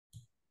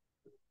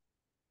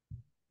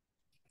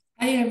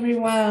Hey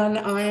everyone,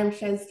 I am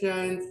Shaz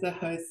Jones, the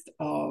host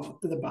of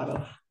the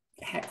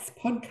BibleHax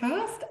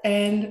podcast,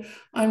 and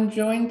I'm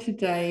joined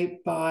today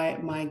by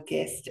my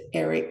guest,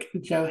 Eric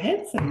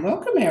Johansen.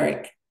 Welcome,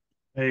 Eric.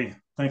 Hey,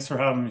 thanks for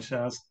having me,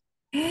 Shaz.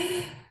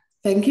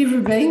 Thank you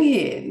for being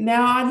here.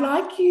 Now, I'd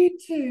like you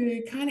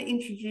to kind of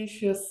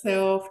introduce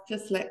yourself,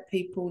 just let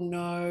people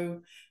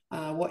know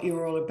what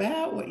you're all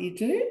about, what you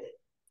do.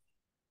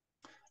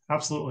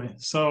 Absolutely.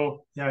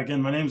 So, yeah,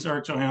 again, my name is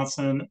Eric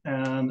Johansen,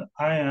 and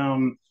I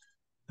am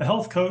a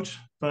health coach,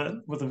 but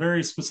with a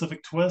very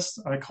specific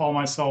twist. I call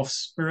myself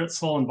Spirit,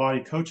 Soul, and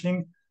Body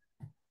Coaching.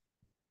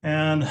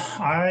 And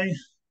I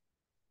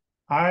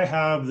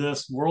have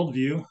this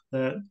worldview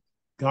that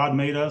God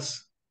made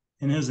us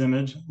in His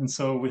image, and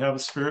so we have a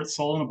spirit,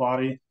 soul, and a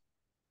body.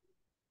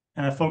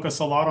 And I focus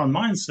a lot on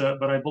mindset,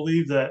 but I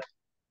believe that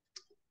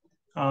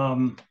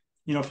um,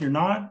 if you're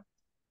not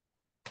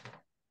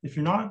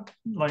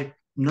like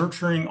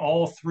nurturing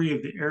all three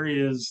of the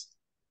areas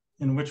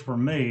in which we're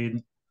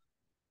made,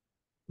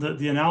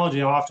 the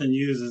analogy I often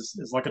use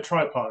is like a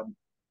tripod.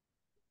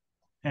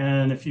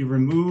 And if you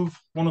remove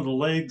one of the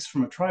legs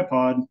from a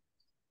tripod,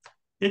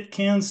 it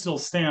can still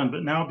stand,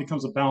 but now it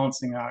becomes a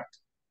balancing act.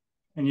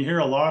 And you hear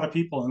a lot of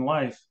people in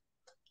life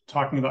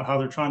talking about how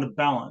they're trying to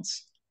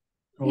balance,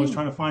 they're always Mm,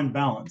 trying to find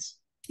balance.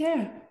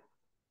 yeah.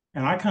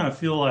 And I kind of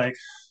feel like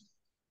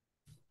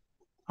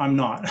I'm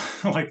not.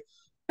 Like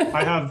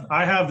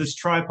I have this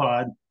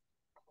tripod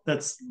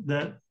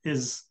that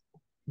is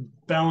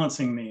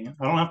balancing me.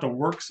 I don't have to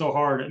work so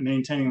hard at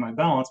maintaining my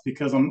balance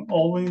because I'm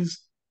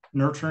always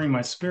nurturing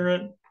my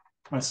spirit,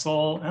 my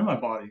soul, and my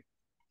body.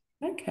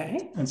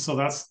 Okay. And so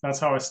that's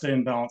how I stay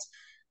in balance.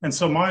 And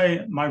so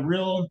my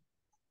real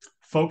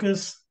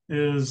focus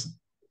is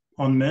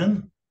on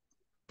men,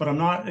 but I'm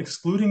not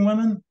excluding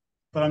women.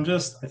 But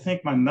I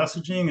think my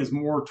messaging is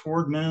more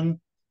toward men,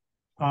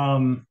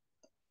 um,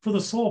 for the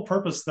sole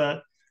purpose that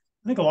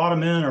I think a lot of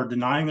men are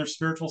denying their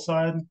spiritual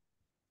side,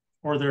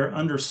 or they're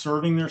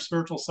underserving their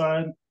spiritual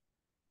side.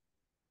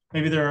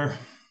 Maybe they're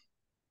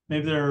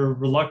maybe they're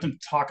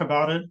reluctant to talk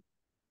about it,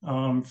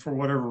 for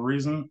whatever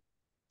reason.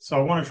 So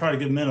I want to try to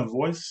give men a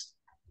voice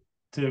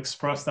to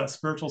express that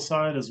spiritual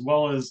side, as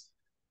well as,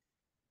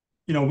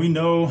 we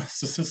know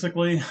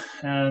statistically,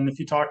 and if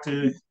you talk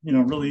to,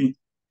 really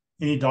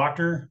any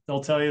doctor,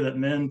 they'll tell you that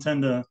men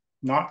tend to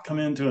not come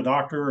into a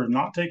doctor or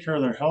not take care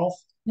of their health.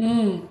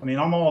 Mm, I mean,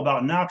 I'm all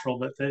about natural,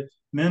 but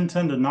men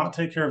tend to not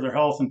take care of their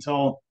health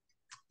until,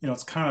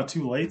 it's kind of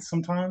too late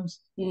sometimes,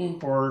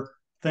 mm. or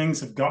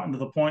things have gotten to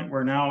the point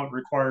where now it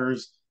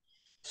requires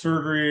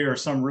surgery or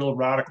some real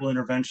radical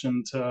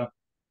intervention to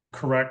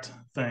correct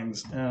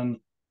things. And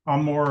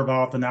I'm more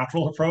about the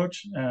natural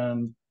approach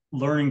and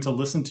learning to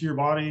listen to your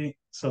body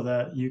so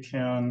that you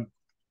can,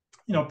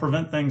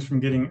 prevent things from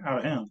getting out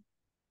of hand.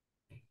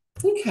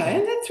 Okay, So,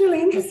 and that's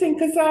really interesting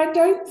because I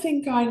don't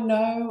think I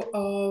know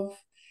of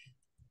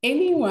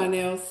anyone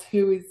else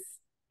who is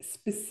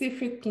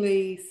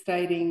specifically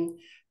stating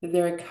that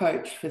they're a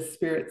coach for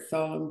spirit,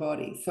 soul, and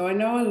body. So I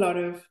know a lot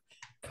of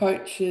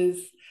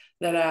coaches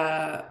that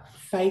are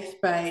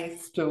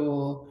faith-based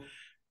or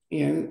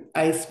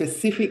a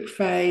specific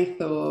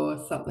faith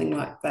or something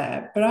like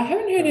that. But I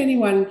haven't heard yeah.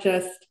 anyone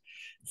just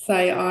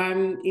say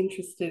I'm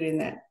interested in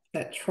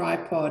that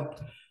tripod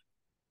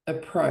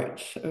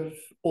approach of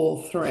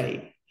all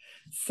three.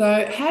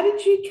 So, how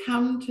did you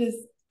come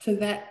to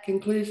that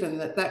conclusion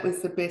that that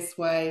was the best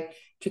way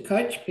to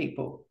coach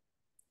people?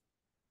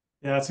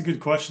 Yeah, that's a good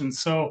question.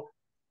 So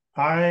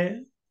I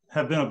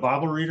have been a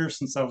Bible reader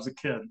since I was a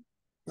kid.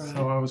 So Right.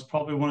 I was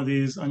probably one of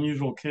these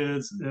unusual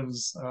kids. I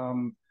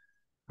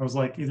was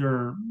like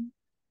either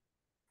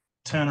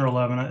 10 or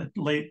 11,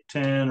 late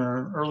 10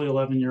 or early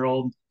 11-year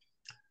old.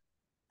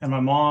 And my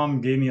mom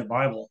gave me a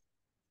Bible.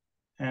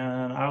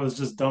 And I was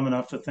just dumb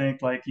enough to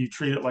think like you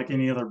treat it like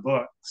any other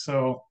book.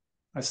 So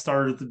I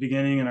started at the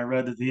beginning and I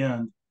read to the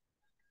end.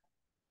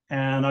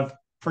 And I've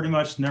pretty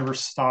much never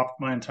stopped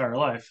my entire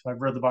life.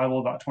 I've read the Bible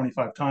about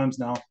 25 times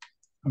now.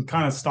 I'm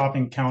kind of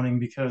stopping counting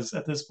because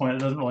at this point it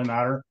doesn't really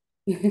matter.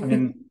 I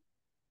mean,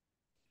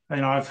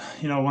 when I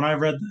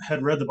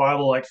had read the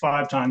Bible like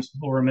 5 times,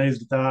 people were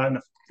amazed at that. And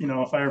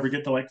if I ever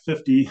get to like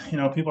 50,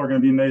 people are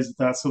going to be amazed at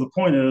that. So the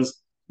point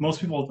is,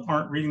 most people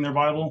aren't reading their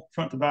Bible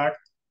front to back.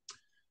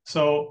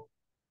 So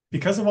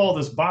because of all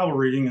this Bible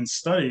reading and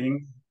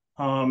studying,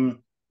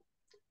 um,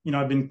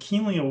 I've been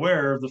keenly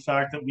aware of the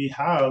fact that we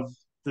have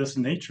this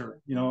nature,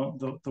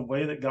 the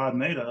way that God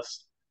made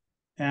us.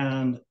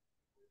 And,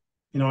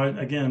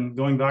 again,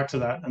 going back to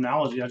that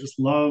analogy, I just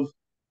love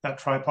that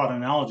tripod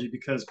analogy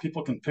because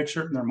people can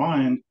picture it in their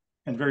mind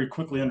and very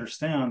quickly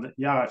understand that,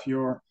 yeah,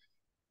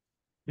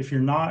 if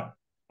you're not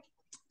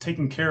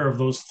taking care of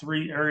those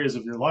three areas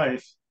of your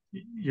life,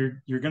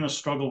 you're going to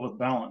struggle with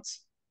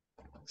balance.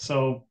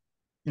 So,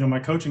 my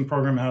coaching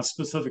program has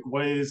specific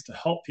ways to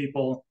help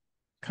people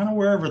kind of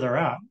wherever they're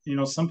at.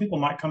 Some people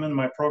might come into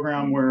my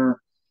program where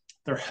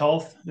their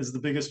health is the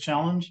biggest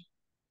challenge.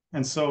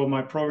 And so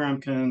my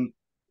program can,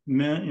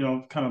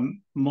 kind of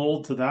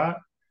mold to that.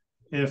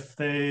 If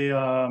they,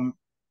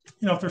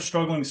 if they're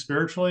struggling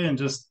spiritually and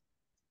just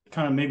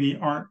kind of maybe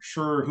aren't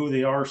sure who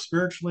they are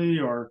spiritually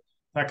or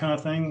that kind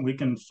of thing, we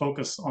can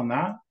focus on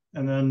that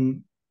and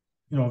then,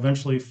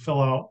 eventually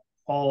fill out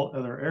all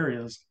other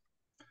areas.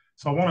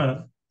 So I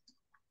want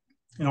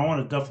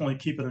to definitely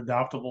keep it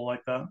adaptable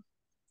like that.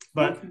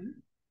 But Okay.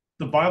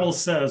 the Bible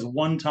says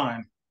one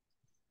time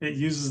it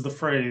uses the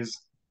phrase,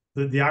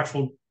 the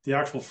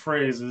actual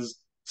phrase is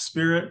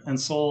spirit and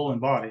soul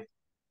and body.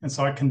 And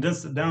so I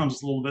condensed it down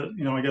just a little bit,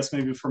 I guess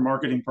maybe for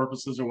marketing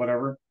purposes or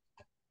whatever,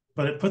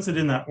 but it puts it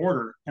in that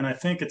order. And I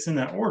think it's in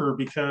that order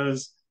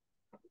because,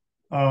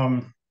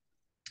 um,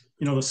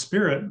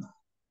 the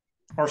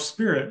our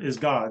spirit is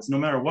God's. No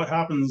matter what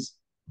happens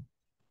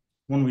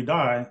when we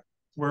die,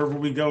 wherever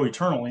we go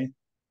eternally,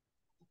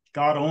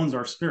 God owns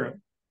our spirit.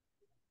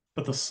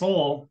 But the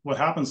soul, what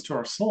happens to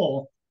our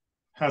soul,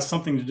 has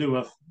something to do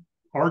with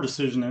our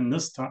decision in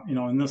this time,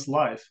 in this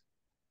life.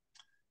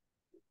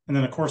 And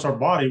then, of course, our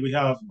body, we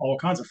have all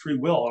kinds of free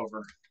will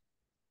over.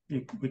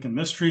 We can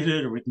mistreat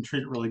it, or we can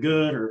treat it really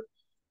good, or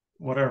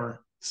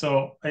whatever.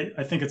 So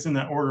I think it's in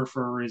that order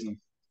for a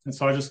reason. And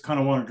so I just kind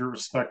of wanted to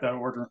respect that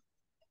order.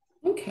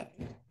 Okay.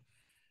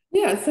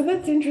 Yeah, so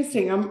that's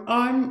interesting.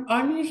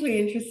 I'm usually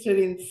interested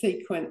in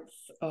sequence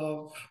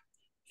of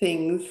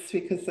things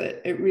because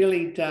it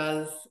really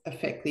does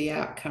affect the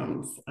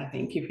outcomes, I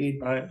think,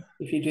 Right.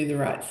 if you do the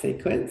right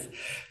sequence.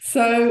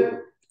 So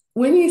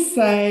when you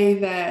say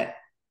that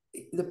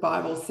the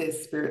Bible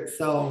says spirit,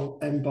 soul,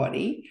 and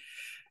body,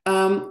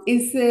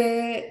 is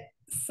there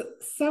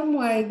some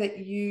way that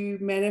you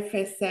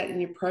manifest that in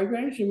your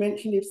programs? You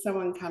mentioned if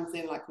someone comes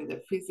in like with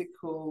a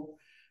physical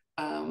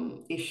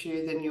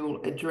issue, then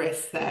you'll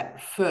address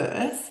that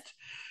first.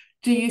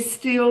 Do you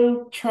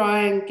still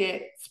try and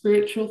get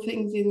spiritual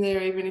things in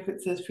there, even if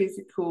it's a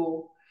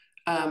physical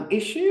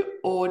issue,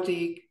 or do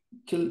you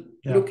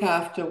Yeah. look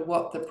after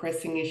what the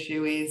pressing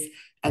issue is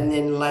and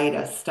then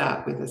later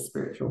start with a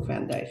spiritual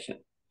foundation?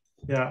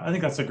 Yeah. I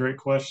think that's a great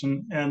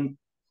question. And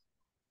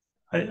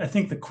I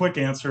think the quick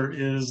answer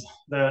is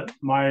that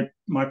my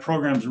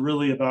program is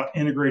really about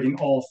integrating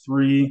all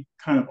three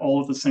kind of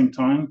all at the same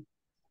time.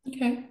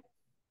 Okay.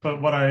 But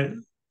what I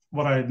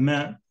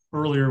meant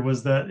earlier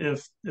was that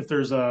if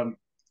there's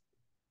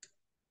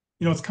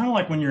it's kind of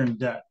like when you're in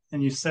debt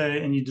and you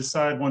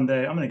decide one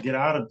day I'm going to get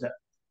out of debt.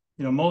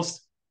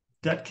 Most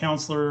debt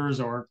counselors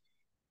or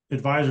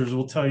advisors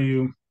will tell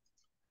you,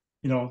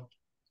 you know,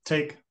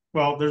 take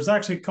well, there's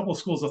actually a couple of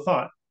schools of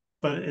thought,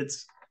 but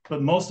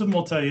most of them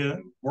will tell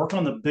you work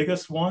on the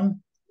biggest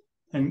one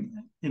and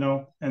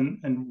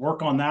and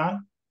work on that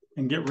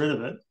and get rid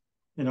of it,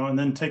 and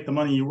then take the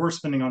money you were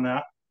spending on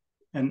that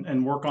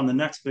and work on the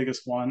next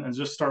biggest one and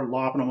just start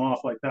lopping them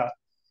off like that.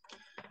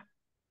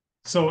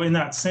 So in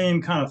that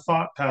same kind of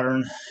thought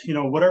pattern,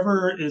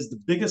 whatever is the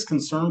biggest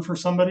concern for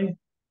somebody,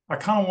 I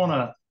kind of want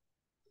to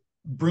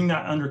bring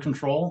that under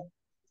control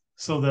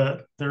so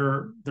that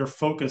their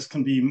focus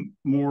can be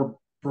more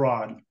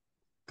broad.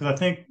 Because I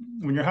think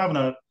when you're having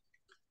to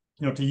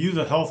use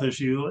a health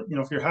issue,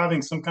 if you're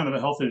having some kind of a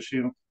health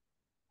issue,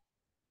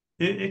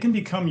 it can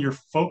become your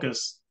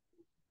focus,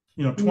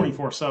 Mm,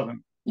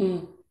 24/7.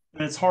 mm.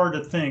 And it's hard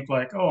to think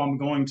like, oh, I'm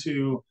going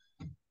to,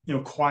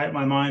 quiet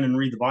my mind and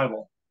read the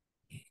Bible.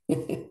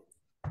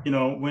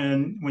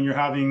 When you're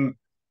having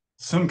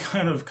some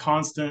kind of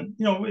constant,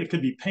 it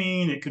could be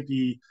pain, it could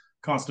be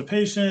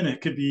constipation,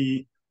 it could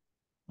be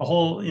a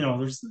whole,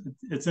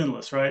 it's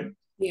endless, right?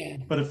 Yeah,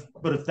 But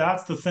if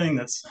that's the thing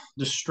that's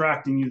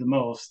distracting you the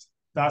most,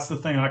 that's the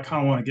thing I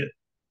kind of want to get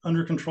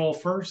under control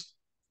first,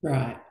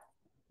 right.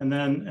 and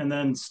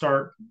then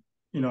start,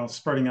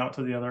 spreading out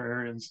to the other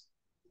areas.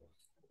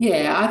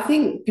 Yeah, I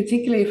think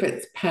particularly if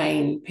it's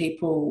pain,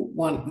 people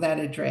want that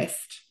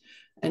addressed.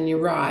 And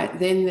you're right,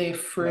 then they're Yeah.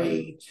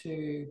 free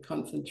to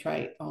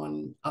concentrate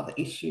on other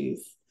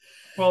issues.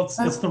 Well, it's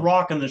the Um,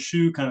 rock and the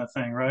shoe kind of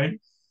thing, right?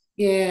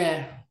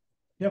 yeah.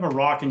 You have a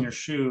rock in your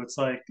shoe, it's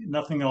like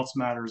nothing else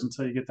matters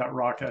until you get that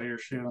rock out of your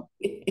shoe.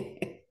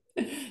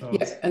 So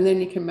Yeah, and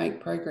then you can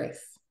make progress.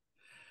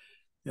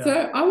 So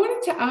yeah, I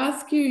wanted to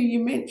ask you, you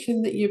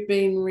mentioned that you've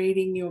been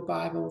reading your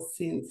Bible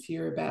since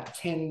you're about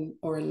 10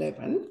 or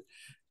 11.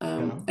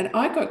 yeah. And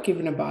I got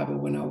given a Bible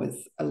when I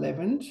was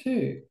 11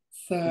 too.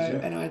 So, Did you?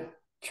 and I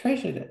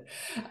treasured it.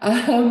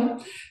 Um,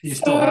 Do you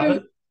still have so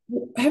it?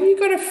 have you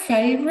got a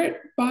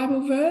favorite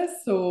Bible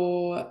verse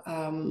or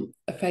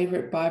a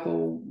favorite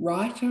Bible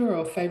writer or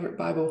a favorite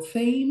Bible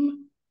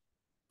theme?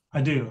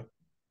 I do.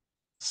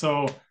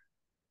 So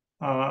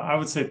I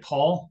would say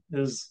Paul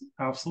is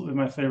absolutely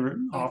my favorite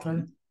Okay.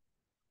 author.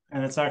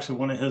 And it's actually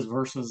one of his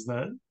verses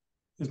that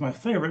is my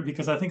favorite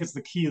because I think it's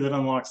the key that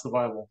unlocks the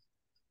Bible.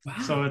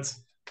 So Wow. it's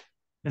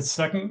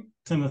Second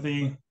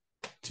Timothy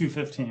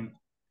 2:15.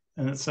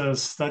 And it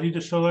says, study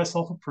to show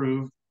thyself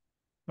approved,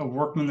 a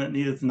workman that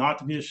needeth not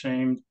to be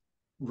ashamed,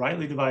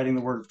 rightly dividing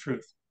the word of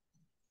truth.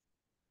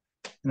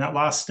 And that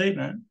last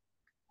statement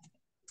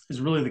is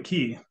really the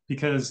key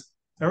because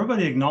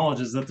everybody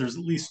acknowledges that there's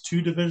at least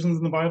two divisions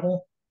in the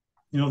Bible,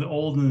 the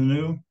old and the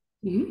new.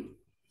 Mhm.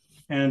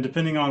 And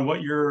depending on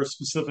what your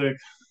specific,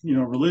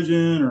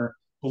 religion or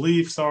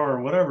beliefs are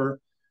or whatever,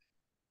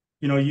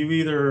 you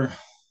either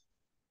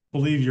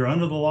believe you're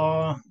under the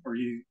law or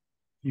you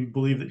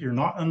believe that you're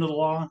not under the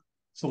law.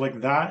 So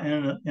like that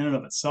in and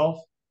of itself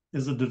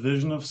is a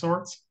division of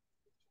sorts.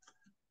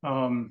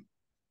 Um,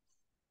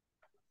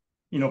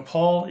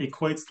 Paul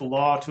equates the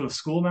law to a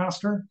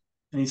schoolmaster,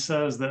 and he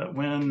says that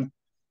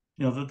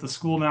that the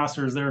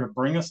schoolmaster is there to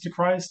bring us to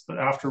Christ, but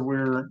after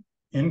we're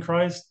in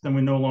Christ, then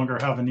we no longer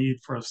have a need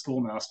for a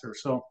schoolmaster.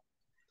 So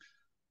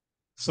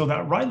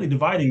that rightly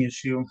dividing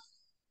issue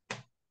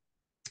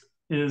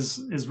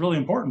is really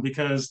important,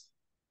 because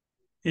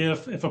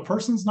if a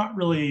person's not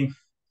really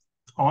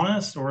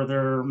honest, or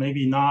they're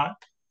maybe not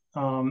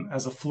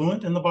as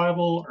affluent in the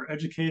Bible or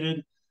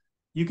educated,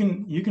 you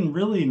can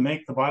really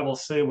make the Bible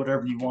say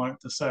whatever you want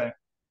it to say.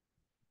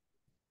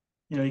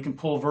 You can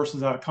pull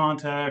verses out of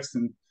context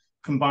and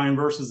combine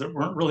verses that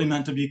weren't really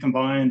meant to be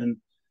combined, and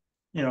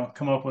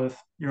come up with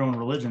your own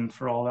religion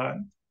for all that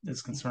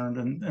is concerned.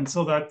 And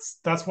so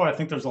that's why I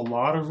think there's a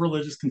lot of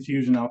religious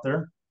confusion out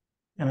there.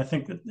 And I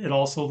think that it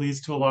also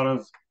leads to a lot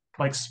of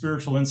like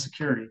spiritual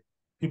insecurity.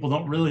 People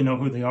don't really know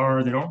who they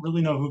are. They don't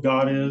really know who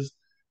God is.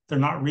 They're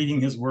not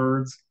reading his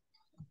words.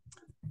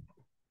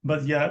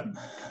 But yet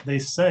they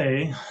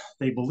say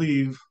they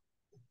believe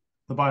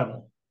the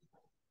Bible.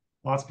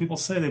 Lots of people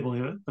say they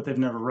believe it, but they've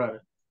never read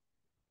it.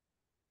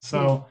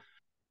 So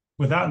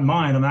with that in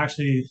mind, I'm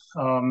actually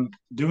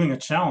doing a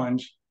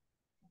challenge.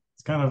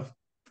 It's kind of,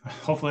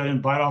 hopefully I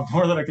didn't bite off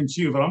more than I can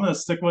chew, but I'm going to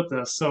stick with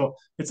this. So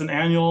it's an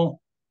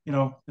annual,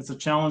 it's a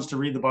challenge to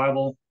read the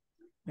Bible,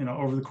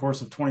 over the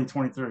course of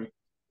 2023.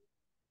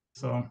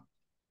 So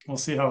we'll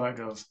see how that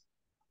goes.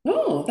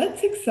 Oh,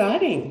 that's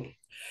exciting.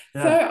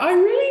 So Yeah. I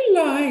really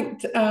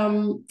liked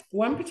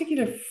one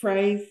particular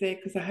phrase there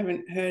because I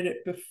haven't heard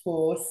it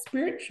before,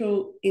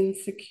 spiritual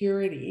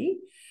insecurity.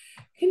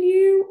 Can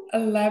you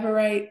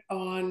elaborate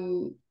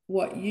on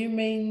what you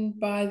mean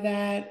by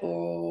that? Yeah.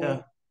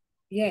 Or,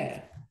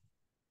 yeah.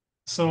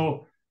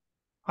 So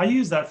I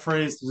use that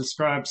phrase to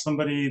describe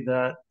somebody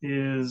that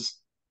is,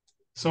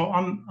 so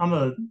I'm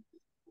a,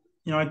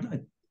 I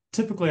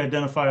typically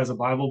identify as a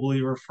Bible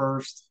believer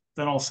first,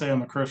 then I'll say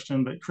I'm a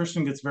Christian, but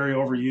Christian gets very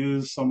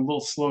overused. So I'm a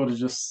little slow to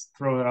just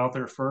throw it out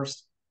there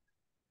first.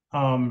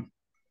 Um,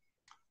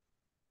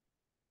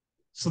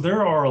 so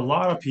there are a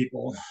lot of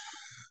people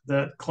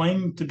that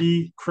claim to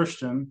be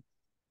Christian,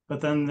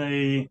 but then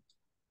they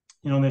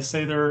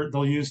say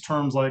they'll use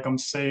terms like I'm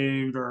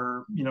saved,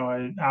 or,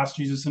 I asked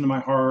Jesus into my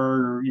heart,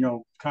 or,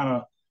 kind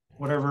of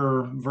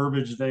whatever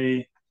verbiage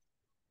they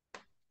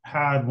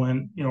had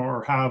when,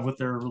 or have with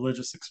their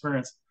religious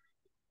experience.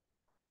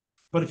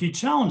 But if you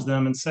challenge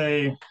them and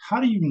say,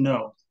 how do you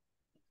know?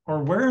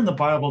 Or where in the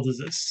Bible does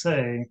it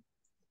say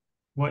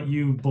what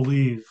you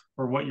believe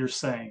or what you're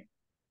saying?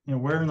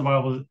 Where in the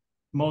Bible,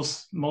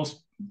 most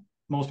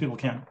people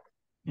can't,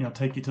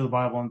 take you to the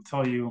Bible and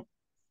tell you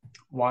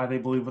why they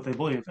believe what they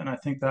believe. And I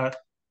think that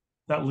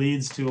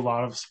leads to a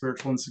lot of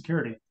spiritual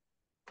insecurity.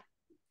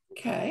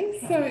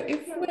 Okay. So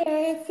if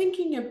we're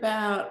thinking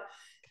about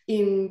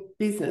in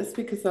business,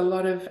 because a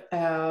lot of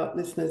our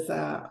listeners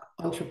are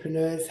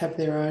entrepreneurs, have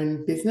their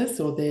own business,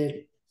 or they're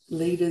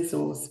leaders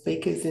or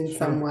speakers in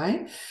some Sure.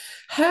 way,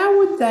 how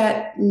would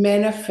that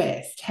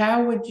manifest?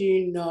 How would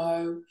you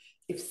know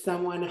if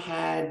someone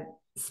had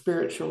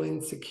spiritual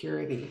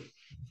insecurity?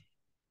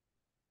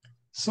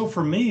 So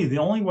for me, the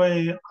only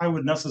way I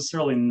would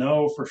necessarily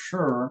know for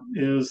sure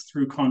is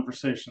through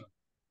conversation.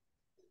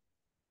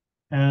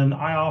 And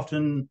I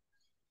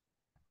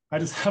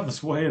just have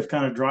this way of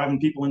kind of driving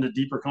people into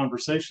deeper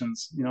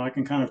conversations. I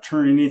can kind of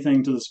turn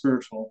anything to the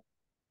spiritual.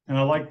 And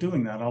I like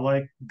doing that. I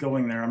like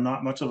going there. I'm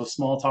not much of a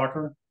small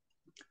talker.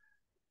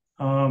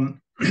 And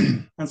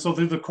so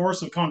through the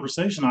course of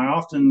conversation, I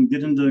often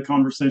get into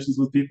conversations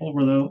with people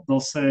where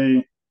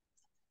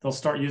they'll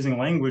start using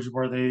language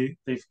where they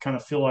kind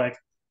of feel like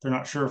they're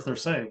not sure if they're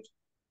saved.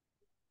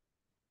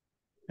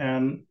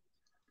 And,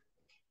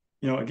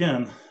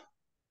 again,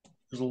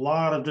 there's a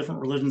lot of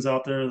different religions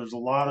out there. There's a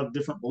lot of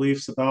different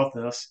beliefs about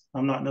this.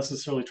 I'm not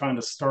necessarily trying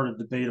to start a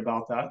debate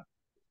about that,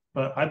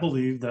 but I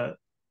believe that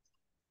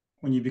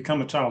when you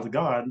become a child of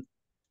God,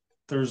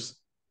 there's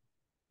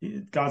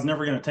God's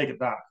never going to take it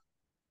back.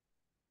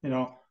 You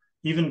know,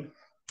 even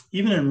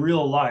even in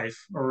real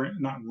life, or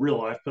not in real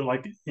life, but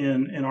like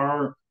in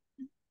our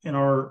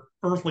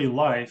earthly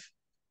life,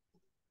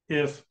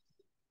 if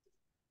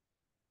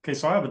okay,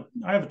 so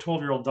I have a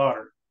 12-year-old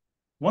daughter.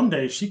 One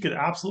day she could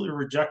absolutely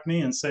reject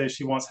me and say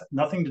she wants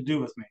nothing to do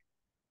with me,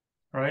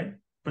 right?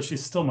 But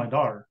she's still my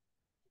daughter.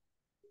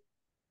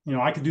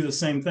 I could do the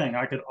same thing.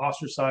 I could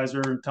ostracize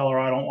her and tell her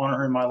I don't want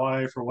her in my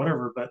life or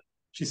whatever, but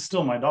she's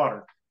still my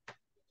daughter.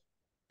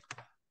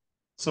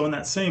 So in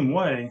that same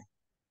way,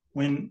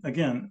 when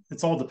again,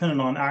 it's all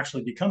dependent on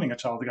actually becoming a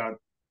child of God.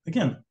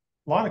 Again,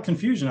 a lot of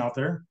confusion out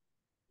there,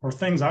 or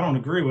things I don't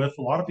agree with.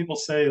 A lot of people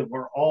say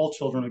we're all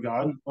children of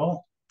God.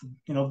 Well,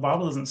 the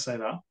Bible doesn't say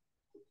that.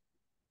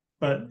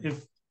 But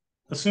if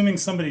assuming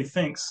somebody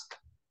thinks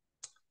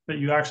that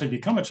you actually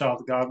become a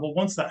child of God, well,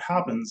 once that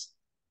happens,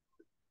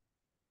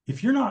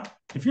 if you're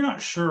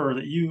not sure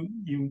that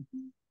you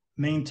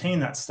maintain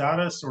that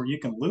status or you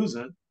can lose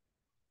it,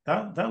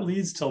 that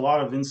leads to a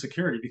lot of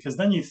insecurity, because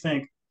then you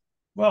think,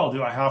 well,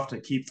 do I have to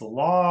keep the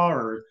law,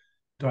 or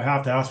do I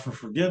have to ask for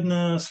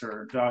forgiveness,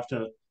 or do I have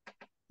to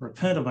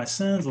repent of my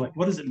sins? Like,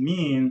 what does it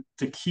mean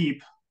to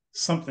keep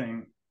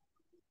something?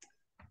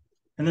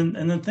 And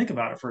then think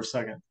about it for a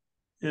second.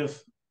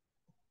 If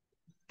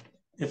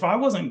if I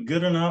wasn't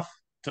good enough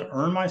to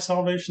earn my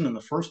salvation in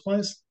the first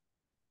place,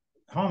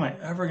 how am I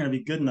ever going to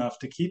be good enough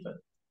to keep it?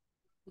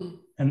 Mm.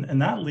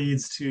 And that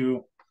leads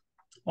to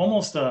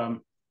almost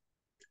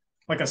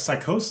like a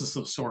psychosis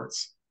of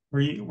sorts,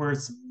 where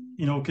it's,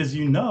 because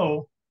you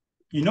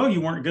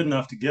weren't good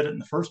enough to get it in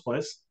the first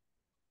place,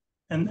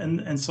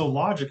 and so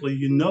logically,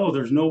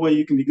 there's no way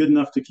you can be good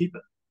enough to keep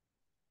it,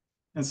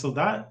 and so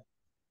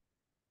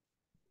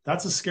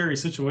that's a scary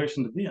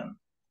situation to be in,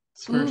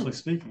 spiritually Mm.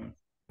 speaking.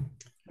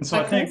 And so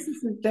I think,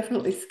 Psychosis is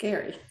definitely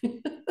scary.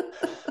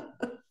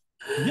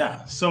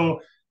 yeah.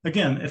 So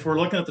again, if we're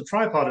looking at the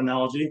tripod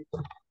analogy,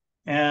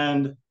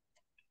 and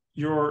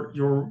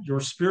your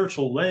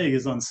spiritual leg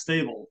is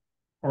unstable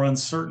or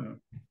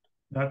uncertain,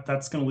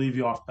 that's going to leave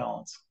you off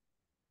balance.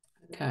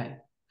 Okay.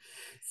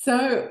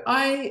 So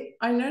I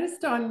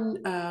noticed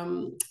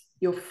on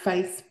your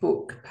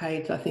Facebook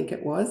page, I think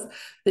it was,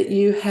 that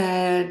you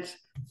had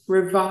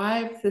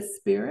revived the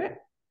spirit.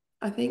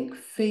 I think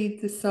feed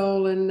the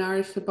soul and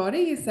nourish the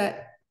body. Is that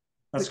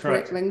the That's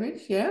correct correct.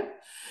 language? Yeah.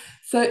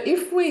 So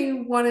if we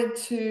wanted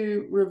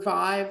to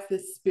revive the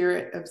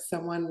spirit of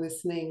someone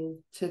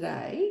listening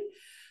today,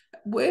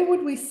 where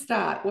would we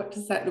start? What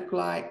does that look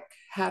like?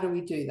 How do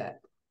we do that?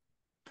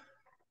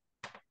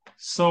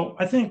 So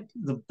I think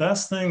the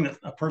best thing that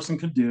a person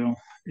could do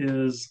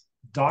is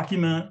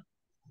document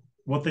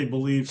what they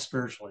believe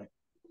spiritually.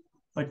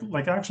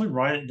 Like actually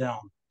write it down.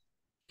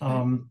 Okay.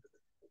 Um,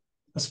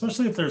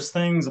 Especially if there's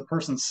things a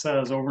person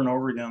says over and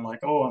over again, like,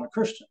 "Oh, I'm a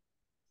Christian."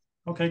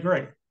 Okay,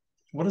 great.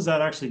 What does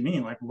that actually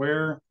mean? Like,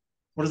 what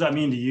does that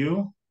mean to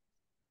you?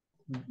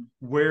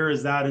 Where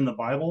is that in the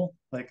Bible?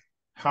 Like,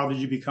 how did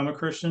you become a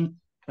Christian?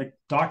 Like,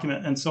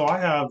 document. And so I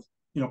have,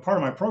 part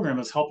of my program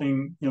is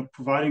helping,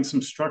 providing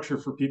some structure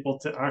for people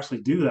to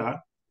actually do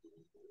that.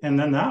 And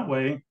then that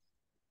way,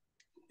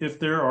 if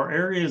there are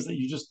areas that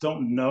you just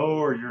don't know,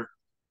 or you're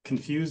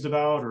confused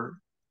about, or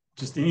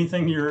just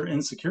anything you're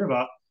insecure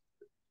about,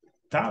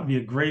 that would be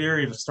a great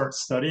area to start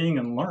studying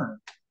and learn.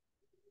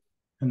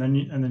 And then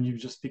you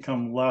just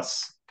become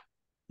less,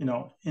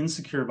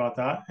 insecure about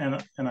that.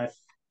 And I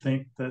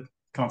think that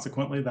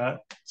consequently that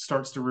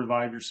starts to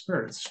revive your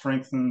spirit. It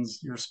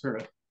strengthens your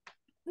spirit.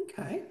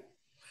 Okay.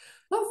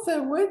 Well,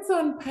 so words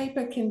on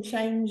paper can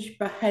change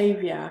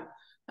behavior.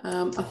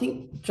 I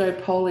think Joe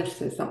Polish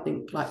says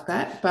something like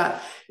that,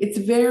 but it's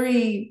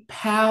very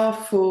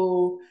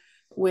powerful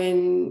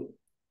when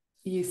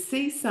you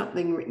see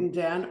something written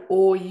down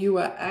or you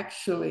are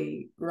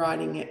actually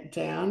writing it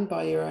down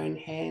by your own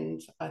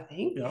hand, I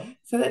think. Yeah.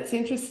 So that's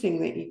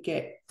interesting that you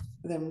get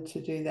them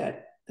to do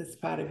that as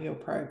part of your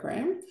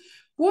program.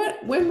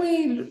 When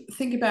we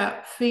think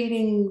about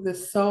feeding the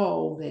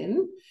soul,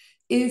 then,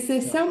 is there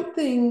Yeah.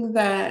 something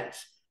that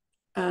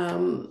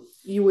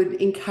you would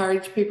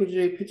encourage people to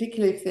do,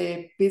 particularly if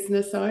they're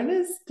business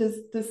owners?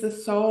 Does the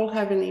soul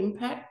have an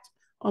impact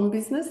on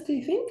business, do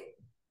you think?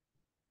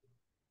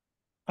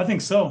 I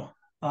think so.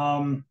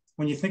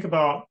 When you think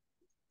about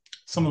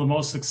some of the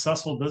most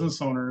successful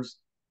business owners,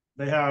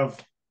 they have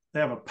they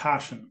have a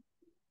passion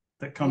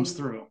that comes Mm.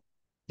 through.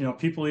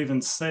 People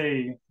even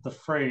say the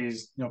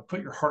phrase,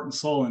 put your heart and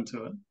soul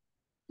into it.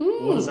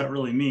 What does that Mm.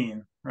 really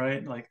mean,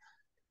 right? Like,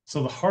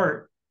 so the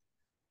heart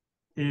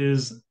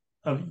is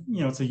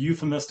it's a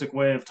euphemistic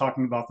way of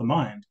talking about the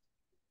mind.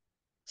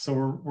 So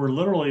we're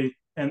literally,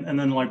 and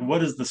then, like,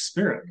 what is the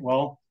spirit?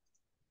 Well,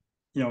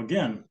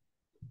 again,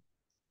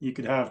 you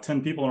could have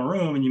 10 people in a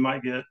room and you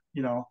might get,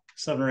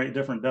 7 or 8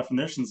 different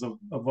definitions of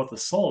what the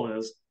soul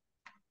is.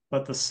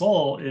 But the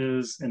soul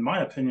is, in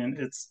my opinion,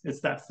 it's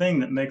that thing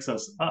that makes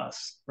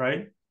us,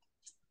 right?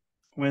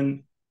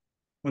 When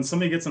when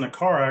somebody gets in a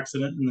car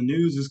accident and the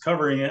news is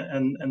covering it,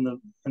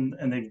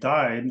 and they've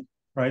died,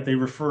 right? They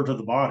refer to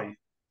the body.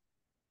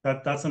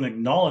 That's an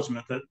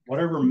acknowledgement that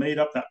whatever made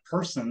up that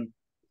person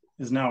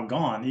is now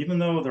gone, even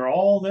though they're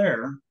all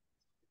there,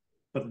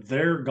 but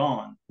they're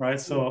gone, right?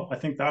 So I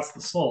think that's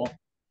the soul.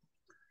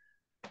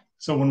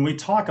 So when we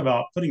talk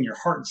about putting your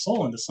heart and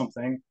soul into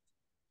something,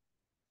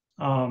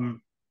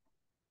 um,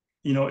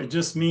 it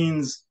just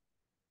means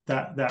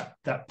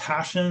that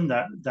passion,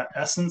 that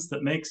essence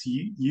that makes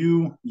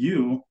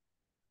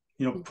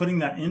putting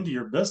that into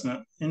your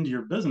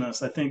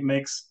business, I think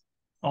makes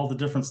all the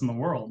difference in the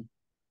world.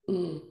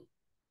 Mm.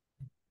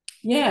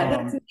 Yeah,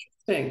 that's Um,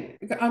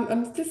 interesting.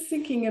 I'm just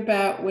thinking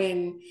about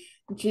when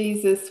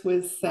Jesus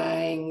was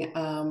saying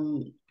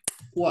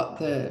what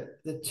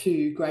the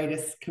two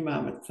greatest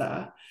commandments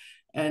are.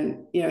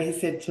 And, he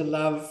said to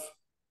love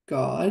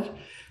God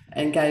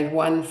and gave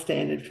one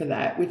standard for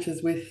that, which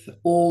is with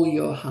all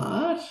your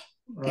heart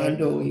and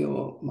right. all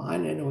your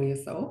mind and all your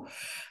soul.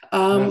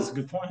 That's a Um,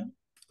 good point.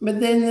 But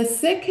then the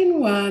second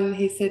one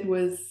he said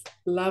was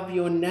love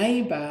your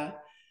neighbor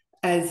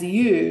as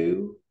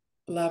you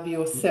love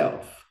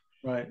yourself.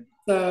 Right.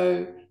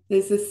 So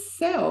there's a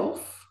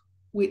self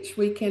which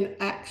we can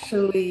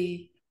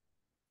actually,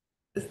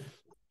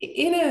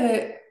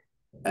 in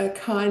a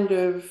kind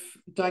of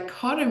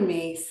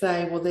dichotomy,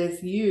 say, well,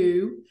 there's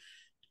you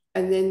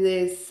and then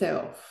there's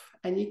self.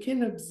 And you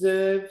can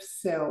observe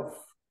self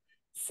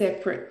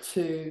separate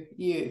to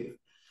you.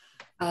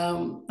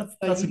 So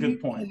That's a you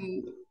good point.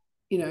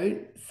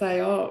 can,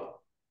 say, oh,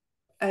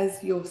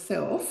 as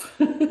yourself,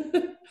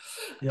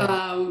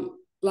 Yeah.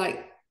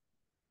 like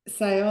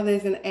say, oh,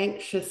 there's an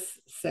anxious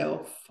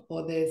self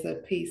or there's a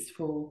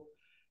peaceful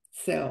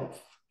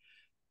self.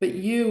 But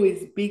you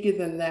is bigger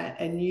than that,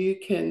 and you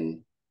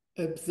can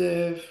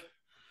observe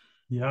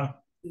Yeah.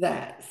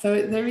 that.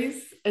 So there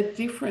is a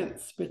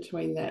difference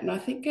between that. And I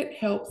think it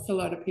helps a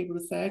lot of people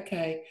to say,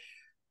 okay,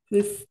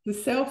 the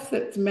self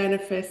that's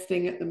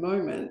manifesting at the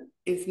moment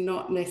is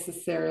not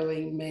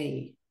necessarily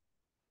me.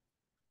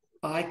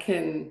 I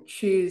can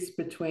choose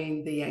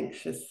between the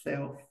anxious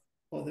self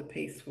or the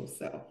peaceful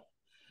self.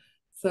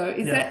 So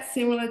is Yeah. that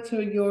similar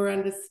to your No,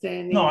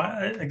 understanding?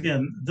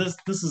 again, this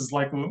is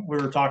like what we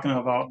were talking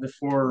about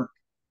before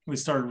we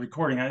started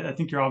recording. I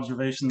think your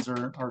observations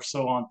are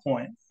so on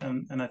point,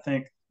 and I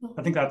think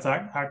that's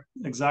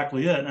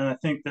exactly it. And I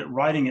think that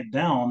writing it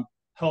down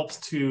helps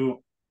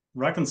to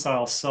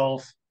reconcile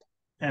self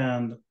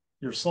and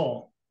your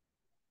soul.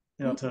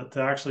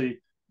 To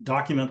actually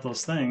document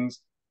those things,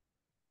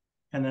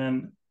 and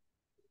then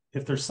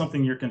if there's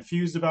something you're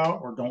confused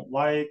about or don't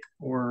like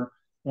or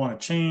want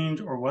to change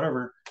or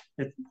whatever,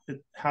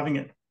 having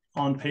it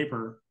on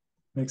paper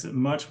makes it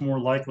much more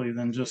likely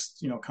than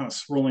just kind of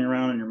swirling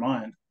around in your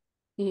mind.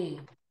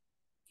 Mm.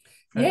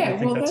 I Yeah,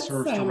 think well, that that's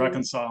serves to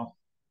reconcile.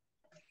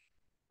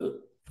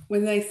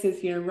 when they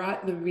says,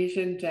 write the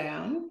vision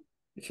down,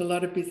 which a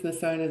lot of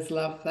business owners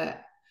love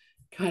that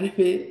kind of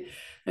bit.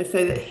 They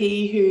say that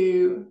he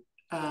who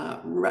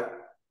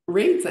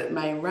reads it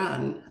may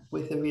run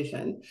with a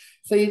vision.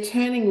 So you're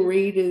turning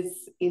readers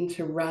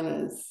into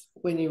runners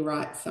when you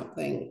write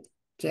something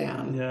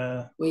down.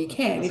 Yeah, Well, you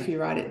can that's if you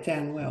write it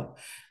down well.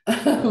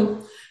 right.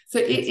 So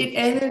That's it interesting.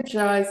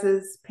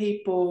 energizes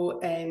people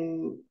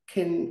and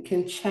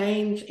can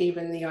change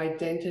even the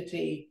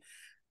identity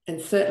and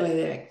certainly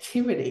the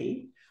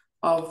activity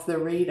of the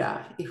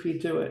reader if you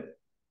do it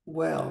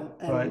well.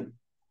 Right. And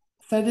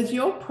so does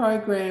your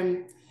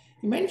program,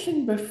 you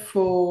mentioned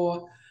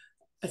before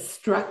a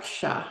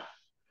structure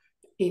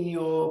in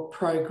your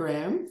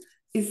program.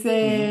 Is Hmm.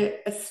 there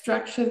a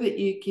structure that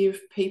you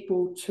give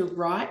people to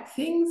write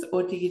things,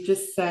 or do you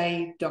just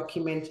say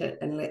document it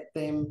and let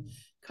them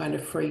kind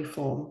of free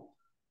form?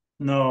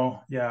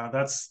 No, yeah,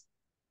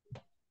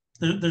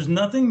 there's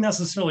nothing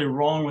necessarily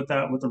wrong with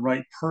that with the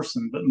right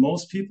person, but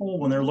most people,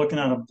 when they're looking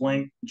at a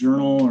blank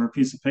journal or a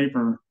piece of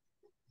paper,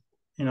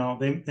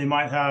 they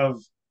might have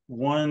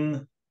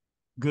one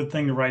good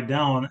thing to write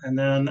down, and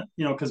then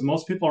because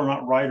most people are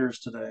not writers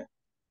today.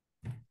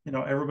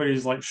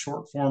 Everybody's like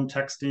short form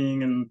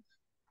texting and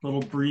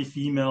little brief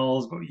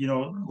emails, but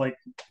like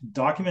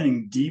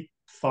documenting deep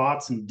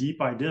thoughts and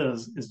deep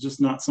ideas is just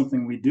not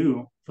something we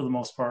do for the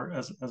most part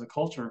as a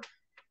culture.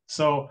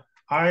 So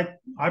I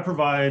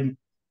provide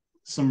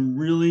some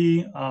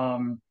really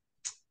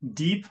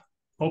deep,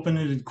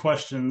 open-ended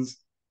questions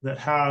that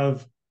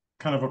have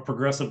kind of a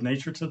progressive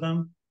nature to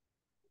them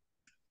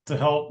to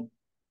help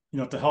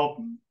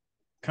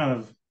kind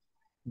of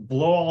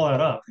blow all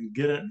that up and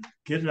get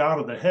it out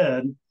of the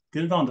head,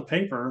 get it onto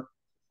paper,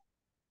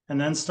 and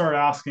then start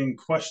asking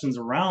questions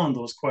around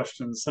those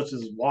questions, such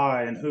as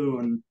why and who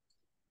and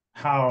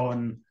how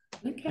and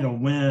Okay.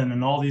 when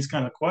and all these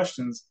kind of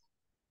questions.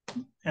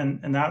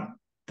 And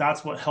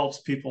that's what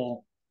helps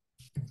people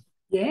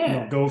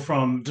Yeah. go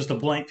from just a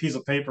blank piece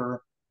of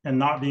paper and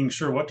not being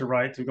sure what to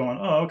write to going,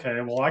 oh,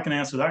 okay, well, I can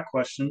answer that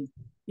question,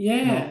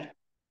 you know, Yeah.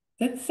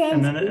 That and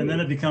sounds then good.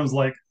 it becomes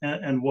like,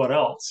 and what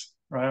else,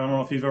 right? I don't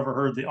know if you've ever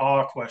heard the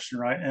awe question,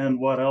 right? And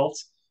what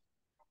else?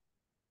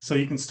 So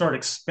you can start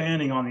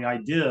expanding on the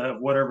idea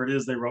of whatever it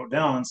is they wrote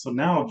down. And so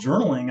now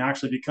journaling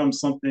actually becomes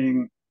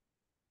something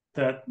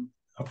that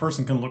a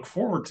person can look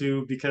forward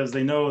to because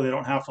they know they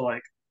don't have to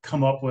like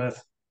come up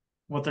with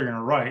what they're going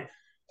to write,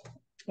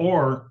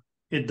 or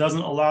it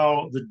doesn't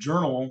allow the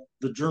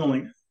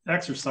journaling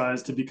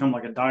exercise to become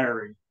like a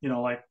diary,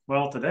 like,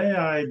 well, today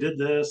I did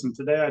this and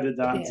today I did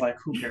that. It's Yeah. like,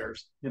 who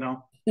cares,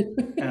 and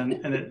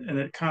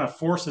it kind of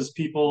forces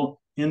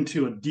people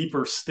into a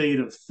deeper state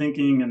of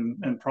thinking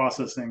and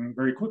processing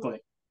very quickly.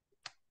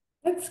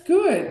 That's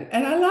good.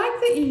 And I like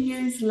that you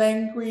use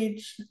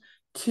language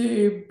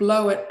to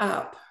blow it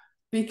up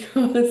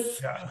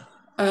because Yeah.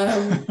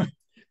 um,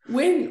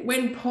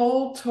 when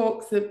Paul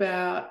talks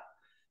about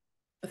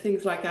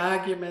things like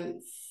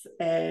arguments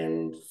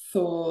and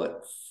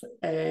thoughts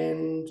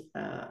and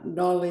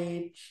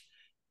knowledge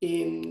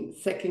in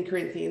 2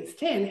 Corinthians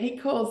 10, he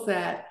calls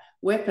that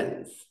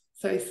weapons.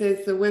 So he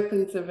says the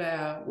weapons of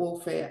our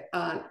warfare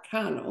aren't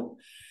carnal,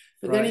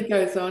 but then he Right.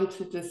 goes on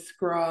to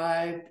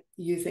describe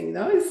using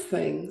those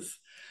things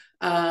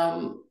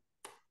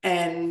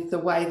and the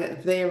way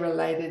that they're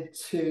related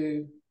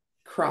to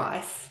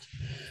Christ.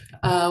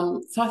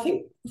 So I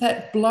think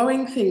that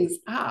blowing things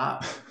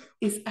up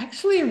is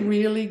actually a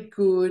really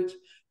good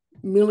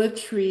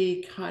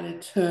military kind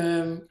of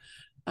term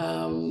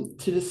to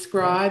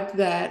describe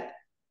that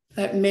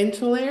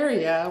mental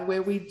area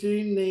where we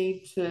do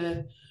need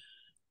to,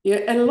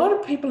 and a lot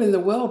of people in the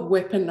world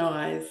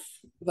weaponize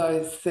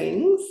those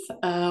things.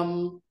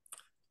 I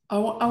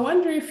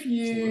wonder if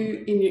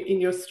you, in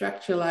your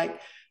structure,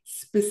 like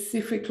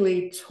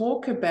specifically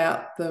talk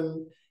about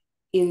them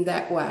in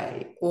that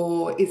way,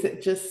 or is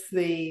it just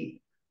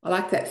I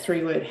like that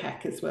 3-word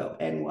hack as well,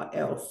 and what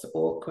else,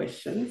 or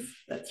questions.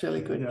 That's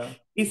really good. Yeah.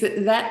 Is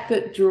it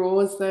that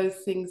draws those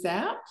things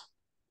out?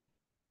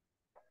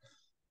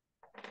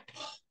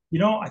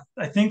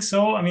 I think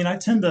so. I mean, I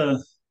tend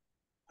to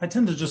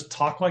just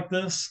talk like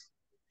this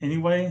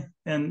anyway.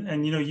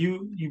 And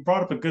you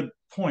brought up a good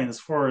point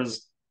as far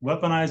as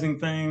weaponizing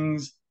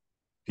things.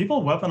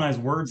 People weaponize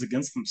words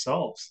against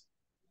themselves.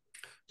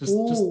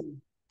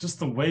 Just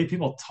the way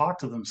people talk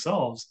to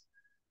themselves.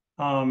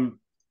 And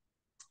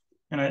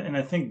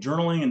I think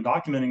journaling and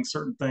documenting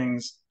certain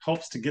things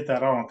helps to get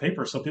that out on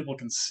paper so people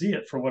can see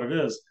it for what it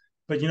is.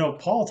 But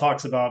Paul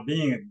talks about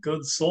being a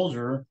good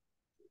soldier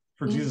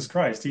for Jesus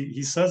Christ.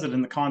 He says it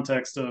in the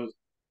context of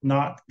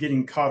not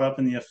getting caught up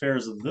in the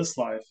affairs of this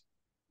life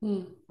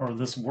or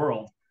this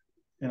world,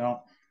 and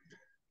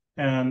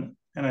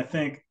I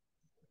think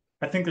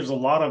there's a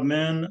lot of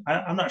men.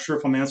 I'm not sure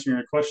if I'm answering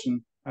your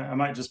question. I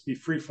might just be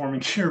free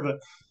forming here, but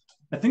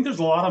I think there's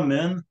a lot of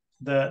men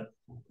that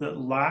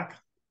lack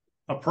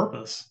a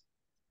purpose.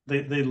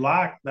 They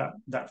lack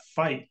that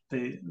fight.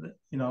 The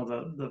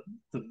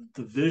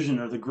vision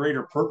or the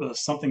greater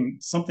purpose,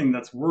 something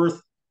that's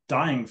worth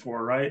dying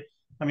for, right?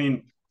 I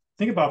mean,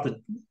 think about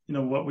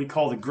what we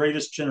call the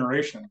greatest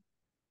generation.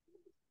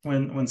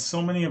 When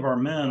so many of our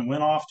men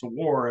went off to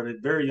war at a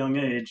very young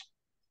age,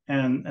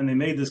 and they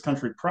made this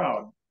country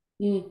proud,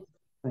 or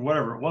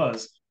whatever it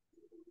was,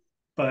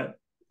 but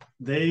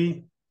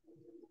they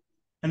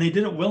did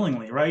it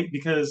willingly, right?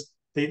 Because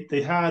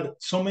they had,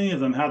 so many of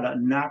them had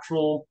that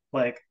natural,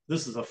 like,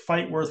 this is a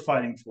fight worth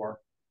fighting for.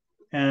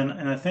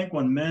 And I think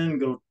when men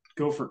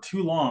go for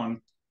too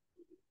long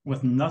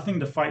with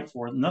nothing to fight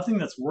for, nothing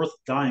that's worth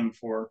dying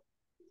for,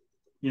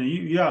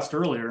 you asked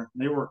earlier,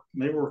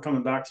 maybe we're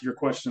coming back to your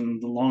question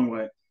the long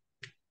way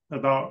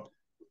about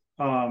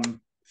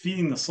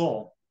feeding the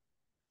soul.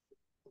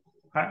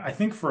 I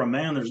think for a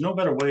man, there's no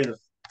better way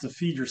to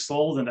feed your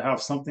soul than to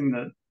have something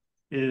that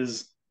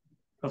is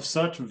of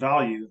such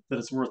value that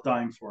it's worth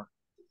dying for.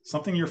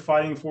 Something you're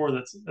fighting for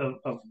that's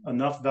of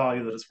enough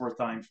value that it's worth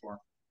dying for.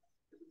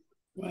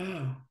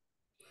 Wow.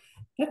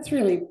 That's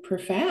really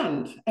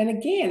profound. And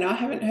again, I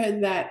haven't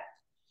heard that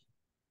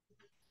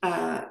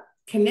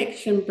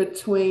connection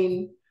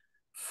between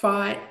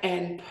fight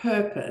and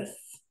purpose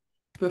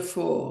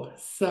before.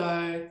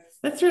 So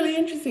that's really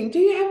interesting. Do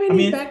you have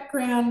any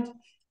background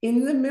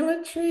in the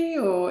military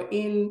or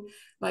in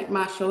like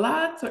martial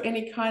arts or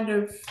any kind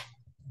of?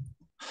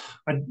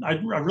 I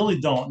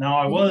really don't. Now,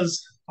 I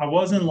was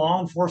in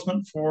law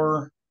enforcement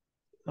for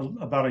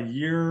about a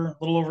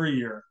little over a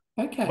year.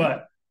 Okay.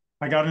 But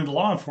I got into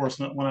law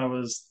enforcement when I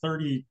was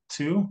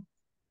 32,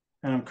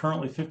 and I'm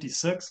currently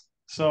 56.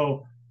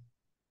 So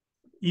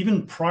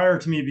even prior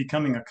to me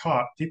becoming a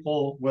cop,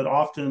 people would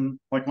often,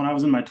 like when I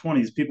was in my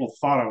 20s, people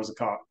thought I was a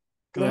cop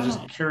because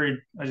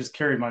I just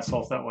carried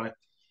myself that way.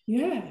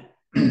 Yeah.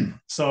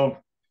 So,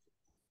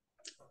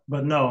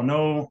 but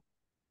no,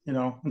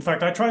 in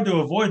fact, I tried to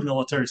avoid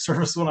military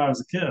service when I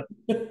was a kid.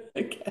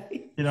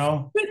 Okay.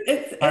 But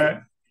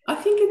I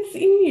think it's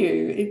in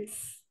you.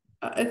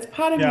 It's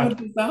part of your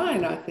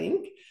design, I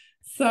think.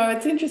 So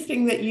it's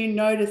interesting that you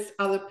noticed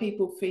other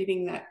people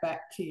feeding that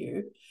back to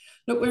you.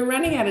 Look, we're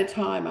running out of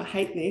time. I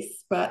hate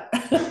this, but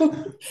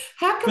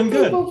how can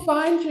people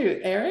find you,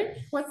 Eric?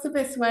 What's the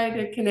best way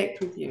to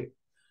connect with you?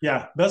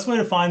 Yeah, best way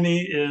to find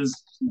me is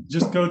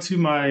just go to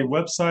my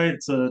website.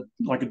 It's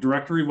like a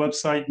directory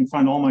website. You can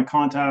find all my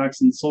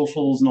contacts and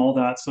socials and all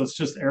that. So it's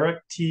just Eric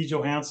T.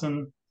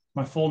 Johansen,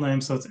 my full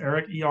name. So it's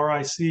Eric,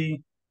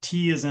 ERIC,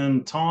 T is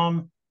in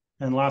Tom,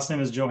 and last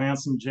name is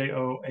Johansen,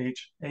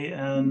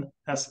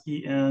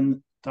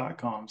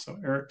 JOHANSEN.com. So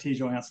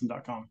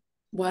erictjohansen.com.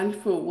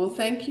 Wonderful. Well,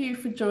 thank you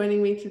for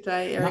joining me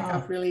today, Eric.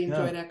 I've really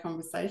enjoyed our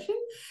conversation,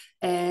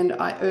 and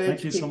I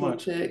urge people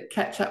to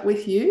catch up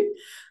with you.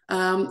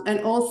 And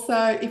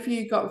also, if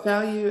you got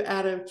value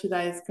out of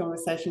today's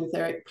conversation with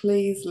Eric,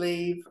 please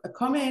leave a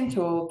comment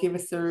or give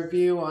us a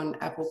review on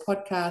Apple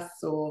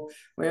Podcasts or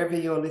wherever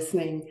you're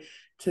listening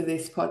to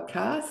this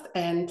podcast,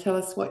 and tell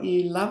us what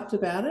you loved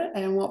about it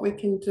and what we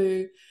can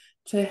do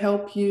to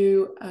help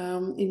you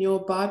in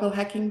your Bible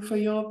hacking for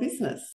your business.